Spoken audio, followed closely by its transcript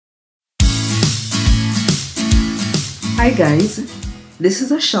Hi guys, this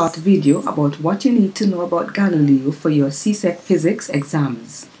is a short video about what you need to know about Galileo for your CSEC Physics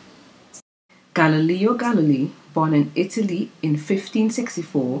exams. Galileo Galilei, born in Italy in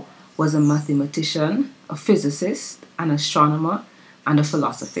 1564, was a mathematician, a physicist, an astronomer, and a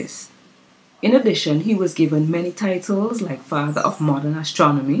philosophist. In addition, he was given many titles like Father of Modern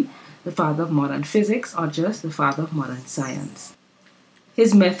Astronomy, the Father of Modern Physics, or just the Father of Modern Science.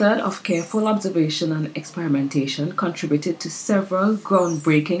 His method of careful observation and experimentation contributed to several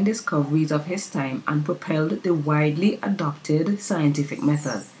groundbreaking discoveries of his time and propelled the widely adopted scientific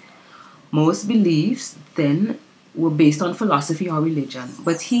method. Most beliefs then were based on philosophy or religion,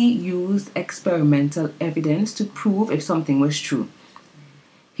 but he used experimental evidence to prove if something was true.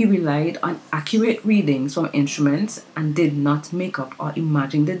 He relied on accurate readings from instruments and did not make up or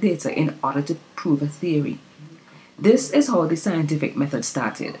imagine the data in order to prove a theory. This is how the scientific method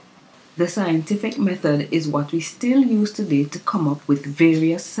started. The scientific method is what we still use today to come up with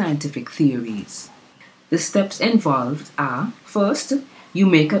various scientific theories. The steps involved are: first, you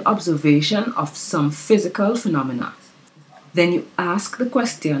make an observation of some physical phenomena. Then you ask the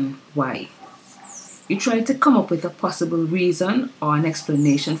question, why? You try to come up with a possible reason or an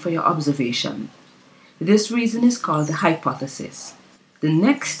explanation for your observation. This reason is called the hypothesis. The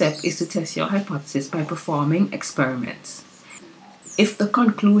next step is to test your hypothesis by performing experiments. If the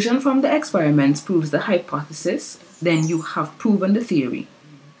conclusion from the experiments proves the hypothesis, then you have proven the theory.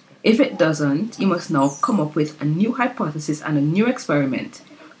 If it doesn't, you must now come up with a new hypothesis and a new experiment,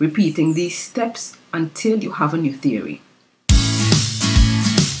 repeating these steps until you have a new theory.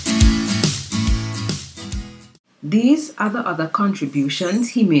 These are the other contributions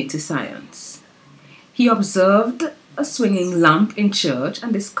he made to science. He observed a swinging lamp in church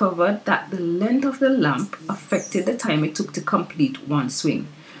and discovered that the length of the lamp affected the time it took to complete one swing.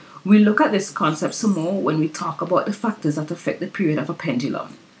 We'll look at this concept some more when we talk about the factors that affect the period of a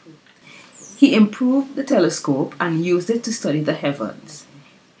pendulum. He improved the telescope and used it to study the heavens.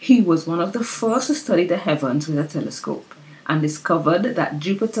 He was one of the first to study the heavens with a telescope and discovered that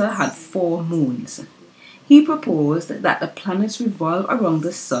Jupiter had 4 moons. He proposed that the planets revolve around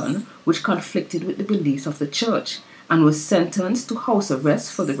the sun, which conflicted with the beliefs of the church, and was sentenced to house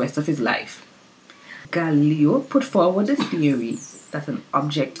arrest for the rest of his life. Galileo put forward the theory that an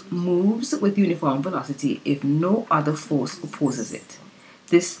object moves with uniform velocity if no other force opposes it.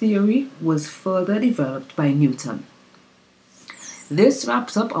 This theory was further developed by Newton. This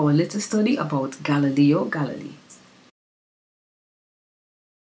wraps up our little study about Galileo Galilei.